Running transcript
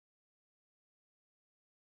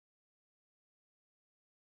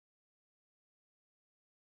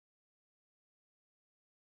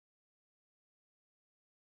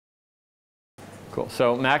Cool.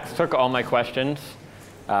 So Max took all my questions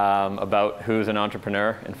about who's an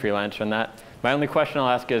entrepreneur and freelancer and that. My only question I'll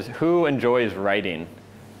ask is, who enjoys writing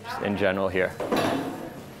just in general here?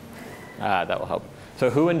 That will help. So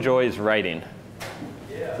who enjoys writing?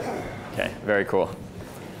 Yeah. Okay, very cool.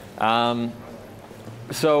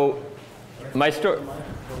 So my story,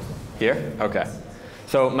 here? Okay.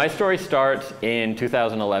 So my story starts in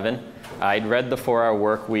 2011. I'd read The 4-Hour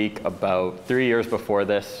Workweek about 3 years before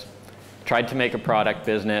this, tried to make a product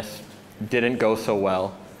business, didn't go so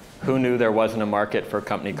well. Who knew there wasn't a market for a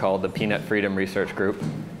company called the Peanut Freedom Research Group?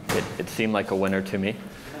 It seemed like a winner to me.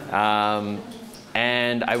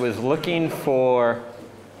 And I was looking for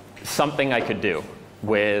something I could do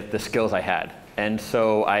with the skills I had. And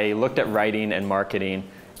so I looked at writing and marketing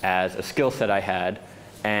as a skill set I had,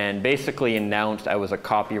 and basically announced I was a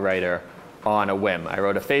copywriter on a whim. I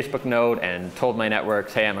wrote a Facebook note and told my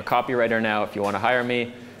networks, hey, I'm a copywriter now. If you want to hire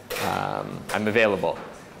me, I'm available.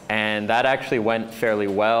 And that actually went fairly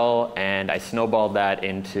well, and I snowballed that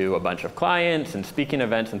into a bunch of clients and speaking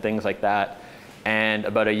events and things like that. And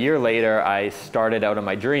about a year later, I started out on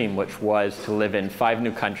my dream, which was to live in 5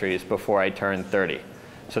 new countries before I turned 30.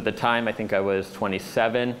 So at the time, I think I was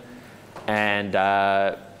 27, and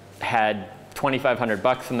had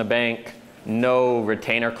 $2,500 in the bank, no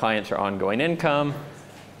retainer clients or ongoing income,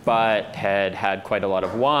 but had quite a lot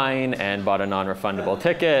of wine and bought a non-refundable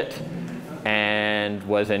ticket, and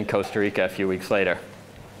was in Costa Rica a few weeks later.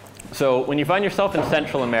 So when you find yourself in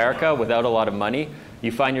Central America without a lot of money,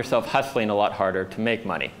 you find yourself hustling a lot harder to make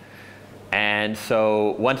money. And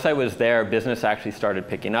so once I was there, business actually started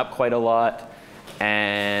picking up quite a lot.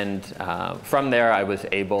 And from there, I was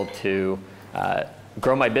able to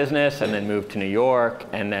grow my business and then move to New York.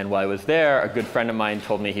 And then while I was there, a good friend of mine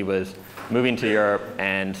told me he was moving to Europe.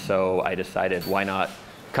 And so I decided, why not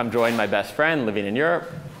come join my best friend living in Europe?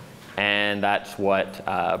 And that's what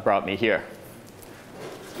brought me here.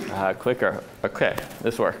 Clicker. OK,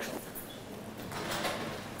 this works.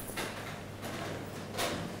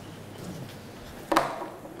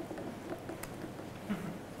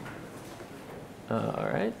 All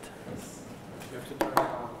right. You have to turn it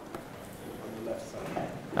on the left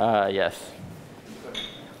side. Yes.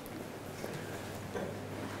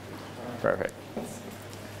 Perfect.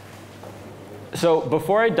 So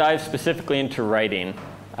before I dive specifically into writing,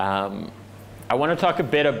 I want to talk a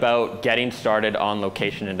bit about getting started on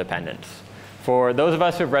location independence. For those of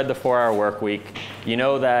us who've read the 4-Hour Workweek, you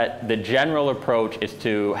know that the general approach is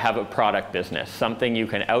to have a product business, something you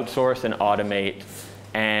can outsource and automate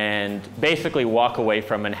and basically walk away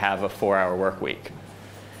from and have a 4-hour work week.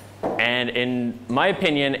 And in my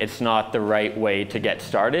opinion, it's not the right way to get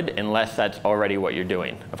started unless that's already what you're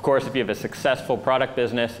doing. Of course, if you have a successful product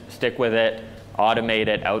business, stick with it, automate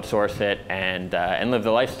it, outsource it, and live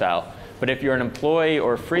the lifestyle. But if you're an employee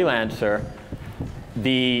or freelancer,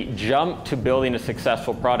 the jump to building a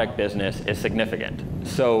successful product business is significant.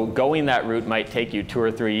 So going that route might take you 2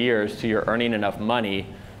 or 3 years till you're earning enough money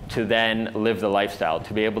to then live the lifestyle,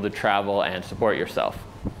 to be able to travel and support yourself.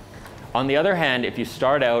 On the other hand, if you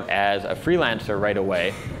start out as a freelancer right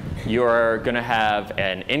away, you're going to have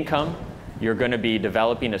an income, you're going to be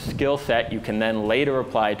developing a skill set you can then later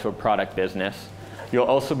apply to a product business. You'll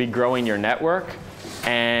also be growing your network,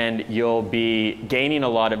 and you'll be gaining a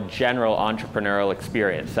lot of general entrepreneurial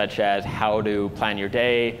experience, such as how to plan your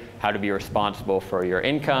day, how to be responsible for your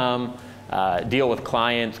income, deal with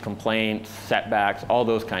clients, complaints, setbacks, all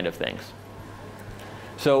those kind of things.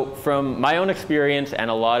 So from my own experience and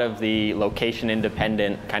a lot of the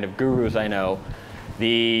location-independent kind of gurus I know,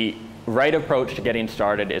 the right approach to getting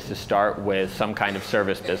started is to start with some kind of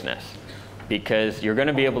service business, because you're going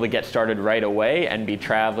to be able to get started right away and be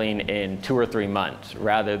traveling in 2 or 3 months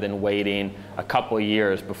rather than waiting a couple of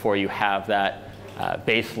years before you have that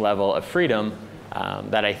base level of freedom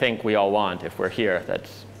that I think we all want if we're here.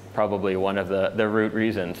 That's probably one of the root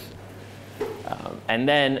reasons. And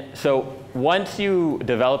then, so once you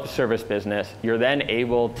develop a service business, you're then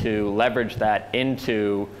able to leverage that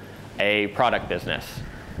into a product business.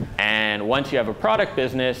 And once you have a product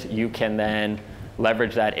business, you can then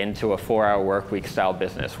leverage that into a 4-hour workweek style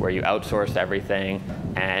business where you outsource everything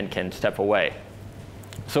and can step away.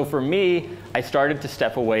 So for me, I started to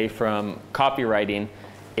step away from copywriting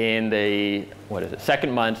in the,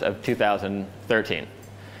 second month of 2013.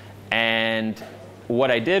 And what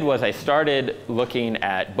I did was I started looking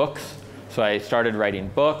at books. So I started writing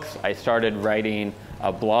books. I started writing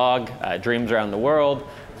a blog, Dreams Around the World.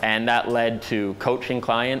 And that led to coaching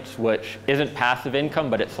clients, which isn't passive income,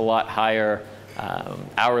 but it's a lot higher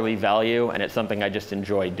hourly value. And it's something I just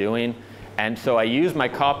enjoy doing. And so I use my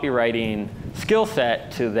copywriting skill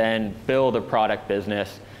set to then build a product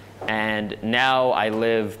business. And now I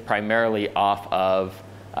live primarily off of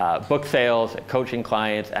book sales, coaching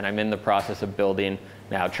clients, and I'm in the process of building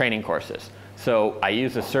now training courses. So I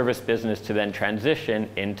use a service business to then transition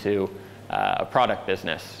into a product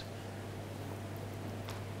business.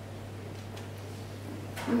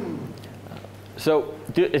 So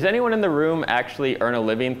does anyone in the room actually earn a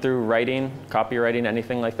living through writing, copywriting,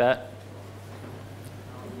 anything like that?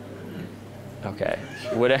 Okay.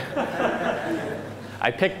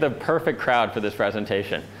 I picked the perfect crowd for this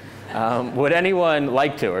presentation. Would anyone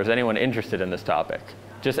like to, or is anyone interested in this topic?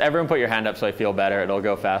 Just everyone put your hand up so I feel better. It'll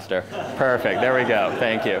go faster. Perfect. There we go.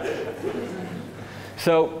 Thank you.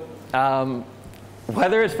 So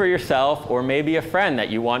whether it's for yourself or maybe a friend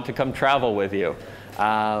that you want to come travel with you,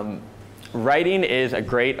 writing is a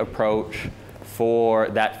great approach for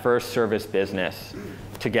that first service business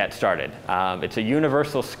to get started. It's a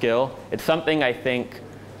universal skill. It's something I think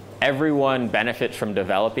everyone benefits from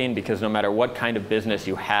developing, because no matter what kind of business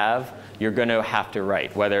you have, you're going to have to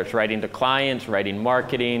write, whether it's writing to clients, writing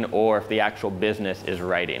marketing, or if the actual business is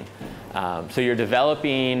writing. So you're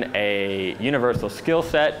developing a universal skill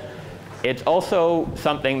set. It's also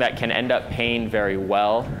something that can end up paying very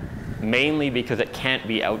well, mainly because it can't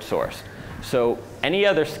be outsourced. So any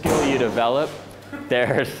other skill you develop,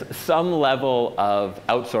 there's some level of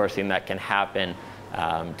outsourcing that can happen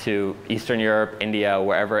to Eastern Europe, India,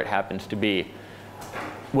 wherever it happens to be.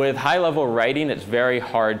 With high-level writing, it's very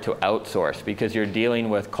hard to outsource because you're dealing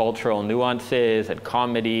with cultural nuances and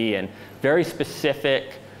comedy and very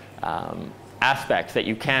specific aspects that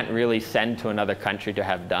you can't really send to another country to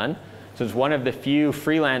have done. So it's one of the few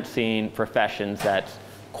freelancing professions that's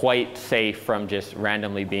quite safe from just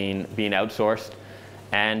randomly being outsourced.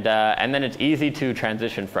 And then it's easy to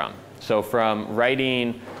transition from. So from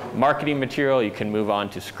writing marketing material, you can move on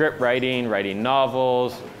to script writing, writing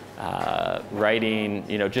novels, writing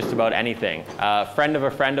just about anything. A friend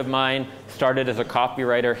of mine started as a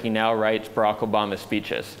copywriter. He now writes Barack Obama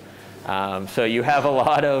speeches. So you have a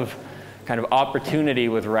lot of kind of opportunity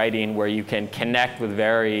with writing where you can connect with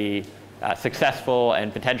very successful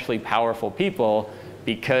and potentially powerful people,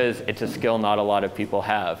 because it's a skill not a lot of people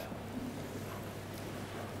have.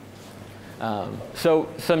 So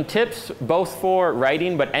some tips both for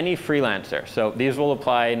writing, but any freelancer. So these will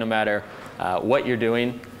apply no matter what you're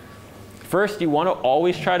doing. First, you want to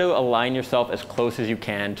always try to align yourself as close as you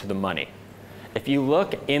can to the money. If you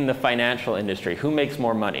look in the financial industry, who makes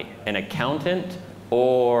more money? An accountant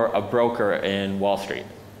or a broker in Wall Street?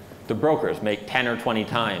 The brokers make 10 or 20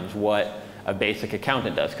 times what a basic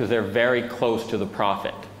accountant does, because they're very close to the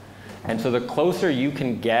profit. And so the closer you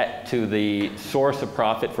can get to the source of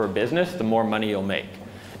profit for a business, the more money you'll make.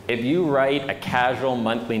 If you write a casual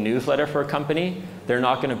monthly newsletter for a company, they're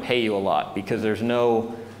not going to pay you a lot because there's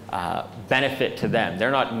no benefit to them. They're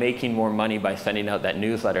not making more money by sending out that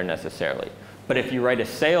newsletter necessarily. But if you write a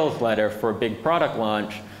sales letter for a big product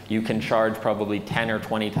launch, you can charge probably 10 or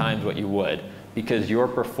 20 times what you would, because your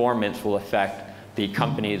performance will affect the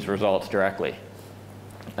company's results directly.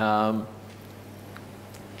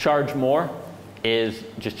 Charge more is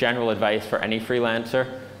just general advice for any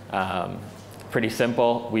freelancer. Pretty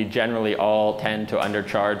simple. We generally all tend to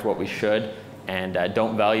undercharge what we should and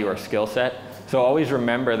don't value our skill set. So always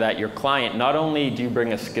remember that your client, not only do you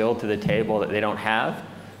bring a skill to the table that they don't have,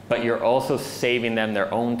 but you're also saving them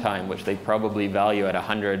their own time, which they probably value at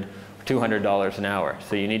 $100, $200 an hour.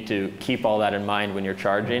 So you need to keep all that in mind when you're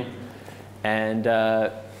charging. And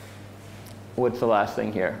what's the last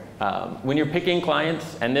thing here? When you're picking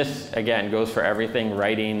clients, and this again goes for everything,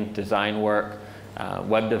 writing, design work,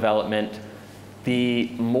 web development, the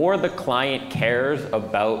more the client cares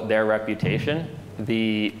about their reputation,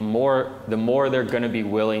 the more they're going to be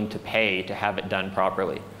willing to pay to have it done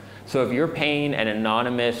properly. So if you're paying an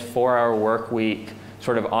anonymous 4-hour work week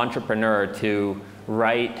sort of entrepreneur to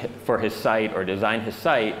write for his site or design his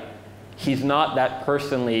site, he's not that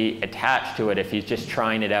personally attached to it if he's just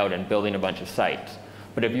trying it out and building a bunch of sites.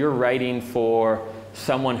 But if you're writing for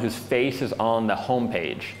someone whose face is on the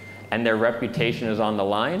homepage and their reputation is on the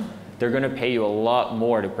line, they're going to pay you a lot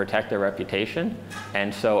more to protect their reputation.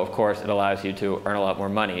 And so, of course, it allows you to earn a lot more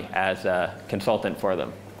money as a consultant for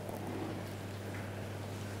them.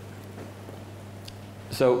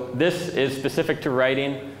 So this is specific to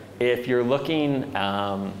writing. If you're looking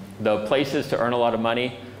the places to earn a lot of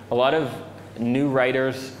money, a lot of new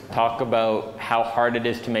writers talk about how hard it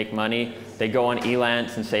is to make money. They go on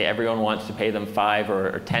Elance and say everyone wants to pay them $5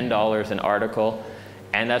 or $10 an article,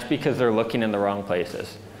 and that's because they're looking in the wrong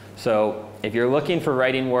places. So if you're looking for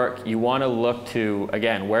writing work, you want to look to,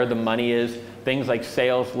 again, where the money is, things like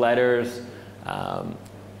sales letters,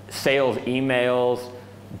 sales emails,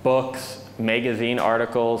 books, magazine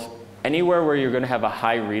articles, anywhere where you're going to have a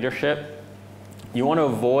high readership. You want to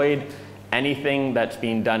avoid anything that's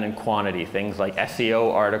being done in quantity, things like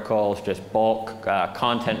SEO articles, just bulk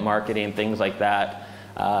content marketing, things like that,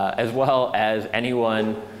 as well as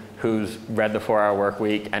anyone who's read the 4-Hour Work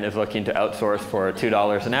Week and is looking to outsource for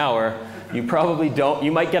 $2 an hour. You probably don't,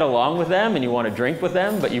 you might get along with them and you want to drink with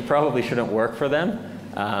them, but you probably shouldn't work for them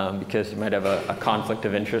because you might have a conflict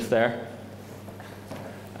of interest there.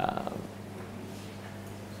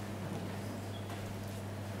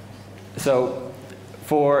 So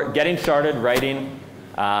for getting started writing,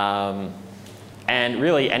 and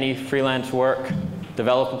really any freelance work,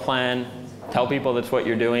 develop a plan, tell people that's what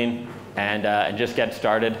you're doing, and just get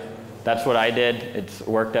started. That's what I did. It's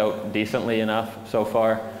worked out decently enough so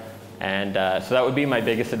far. And so that would be my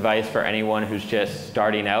biggest advice for anyone who's just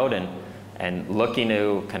starting out and looking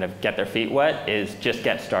to kind of get their feet wet, is just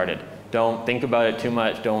get started. Don't think about it too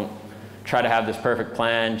much. Don't try to have this perfect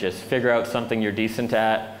plan. Just figure out something you're decent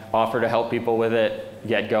at, offer to help people with it,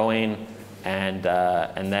 get going, and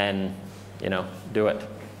then, you know, do it.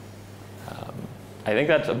 I think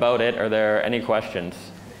that's about it. Are there any questions?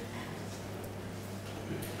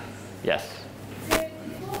 Yes? Did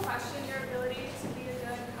people question your ability to be a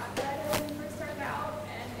good copywriter when you first started out?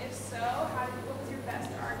 And if so, what was your best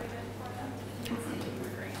argument for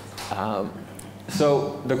them?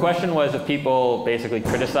 So the question was if people basically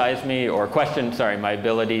criticized me or questioned, my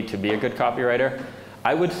ability to be a good copywriter.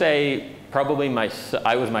 I would say probably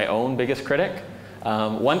I was my own biggest critic.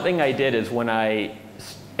 One thing I did is when I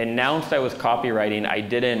announced I was copywriting, I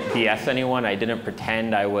didn't BS anyone. I didn't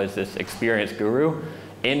pretend I was this experienced guru.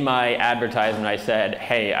 In my advertisement, I said,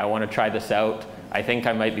 hey, I want to try this out. I think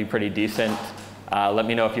I might be pretty decent. Let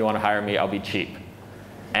me know if you want to hire me. I'll be cheap.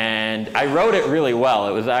 And I wrote it really well.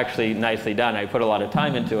 It was actually nicely done. I put a lot of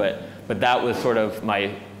time into it. But that was sort of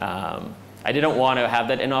my, I didn't want to have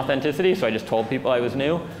that inauthenticity, so I just told people I was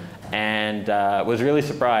new. And was really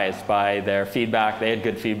surprised by their feedback. They had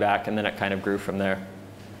good feedback, and then it kind of grew from there.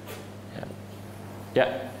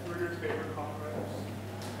 Yeah? Who are your favorite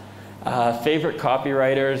copywriters? Favorite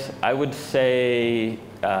copywriters, I would say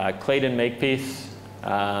Clayton Makepeace,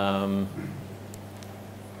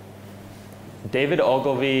 David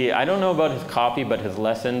Ogilvy. I don't know about his copy, but his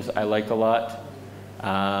lessons I like a lot.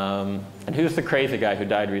 And who's the crazy guy who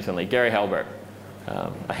died recently? Gary Halbert.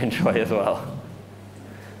 I enjoy as well.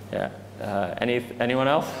 Yeah. Anyone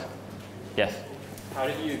else? Yes. How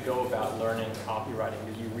did you go about learning copywriting?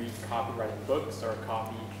 Did you read copywriting books or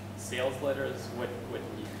copy sales letters? What did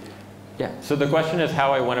you do? Yeah, so the question is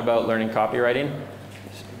how I went about learning copywriting.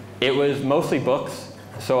 It was mostly books.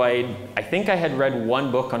 So I think I had read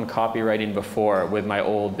one book on copywriting before with my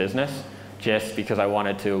old business, just because I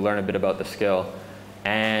wanted to learn a bit about the skill.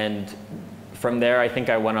 And from there, I think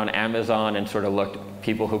I went on Amazon and sort of looked,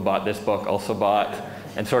 people who bought this book also bought,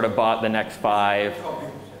 and sort of bought the next 5.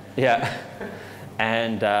 Yeah.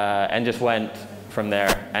 And just went from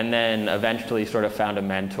there. And then eventually sort of found a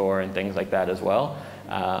mentor and things like that as well.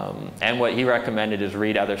 And what he recommended is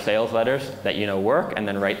read other sales letters that you know work, and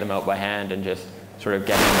then write them out by hand and just sort of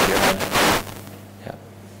get them into your head. Yeah.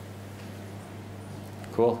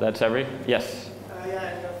 Cool, that's yes? Yeah,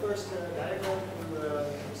 and the first diagram to the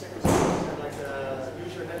second section, like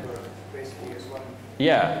use your network, basically, is one.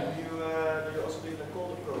 Yeah. Do you also do the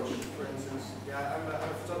cold approach, for instance? Yeah, I'm a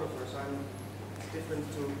photographer, so I'm different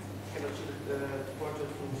to cannot shoot the portrait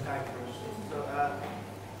from Skype, for instance. So,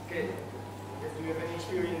 okay, do you have any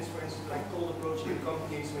experience, for instance, like cold approaching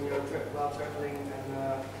companies when you're while traveling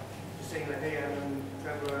and just saying like, hey, I'm a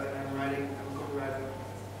traveler and I'm writing, I'm a copywriter?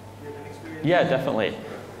 Do you have any experience? Yeah, definitely.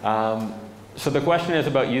 So the question is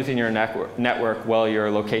about using your network while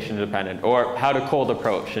you're location dependent, or how to cold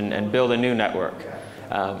approach and build a new network.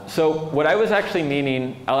 So what I was actually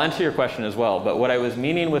meaning, I'll answer your question as well, but what I was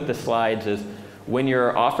meaning with the slides is when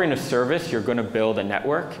you're offering a service, you're going to build a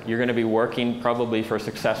network. You're going to be working probably for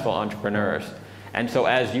successful entrepreneurs. And so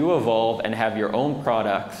as you evolve and have your own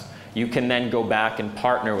products, you can then go back and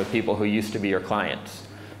partner with people who used to be your clients.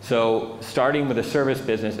 So starting with a service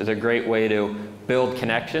business is a great way to build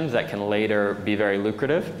connections that can later be very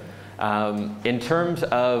lucrative. In terms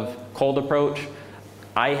of cold approach,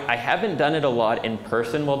 I haven't done it a lot in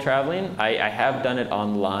person while traveling. I have done it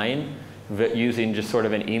online using just sort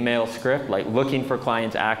of an email script, like looking for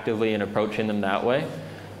clients actively and approaching them that way.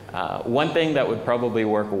 One thing that would probably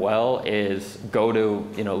work well is go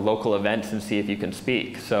to local events and see if you can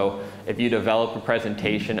speak. So if you develop a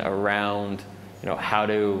presentation around how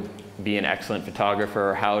to be an excellent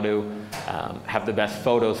photographer, how to have the best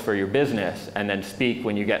photos for your business, and then speak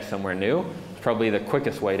when you get somewhere new. It's probably the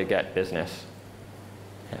quickest way to get business.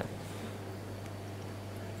 Yeah.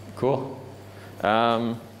 Cool.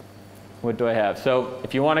 What do I have? So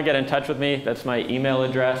if you want to get in touch with me, that's my email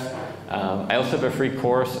address. I also have a free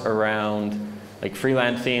course around like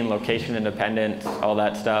freelancing, location independence, all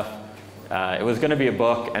that stuff. It was going to be a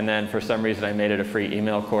book, and then for some reason I made it a free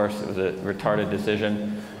email course. It was a retarded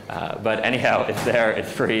decision. But anyhow, it's there.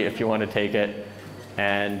 It's free if you want to take it.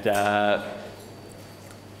 And the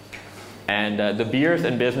beers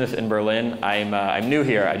and business in Berlin, I'm new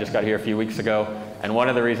here. I just got here a few weeks ago. And one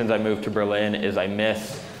of the reasons I moved to Berlin is I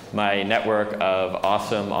miss my network of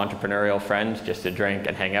awesome entrepreneurial friends just to drink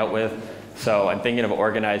and hang out with. So I'm thinking of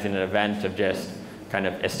organizing an event of just kind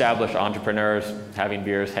of established entrepreneurs, having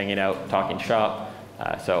beers, hanging out, talking shop.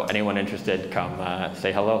 So anyone interested, come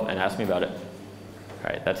say hello and ask me about it. All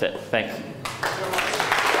right, that's it. Thanks.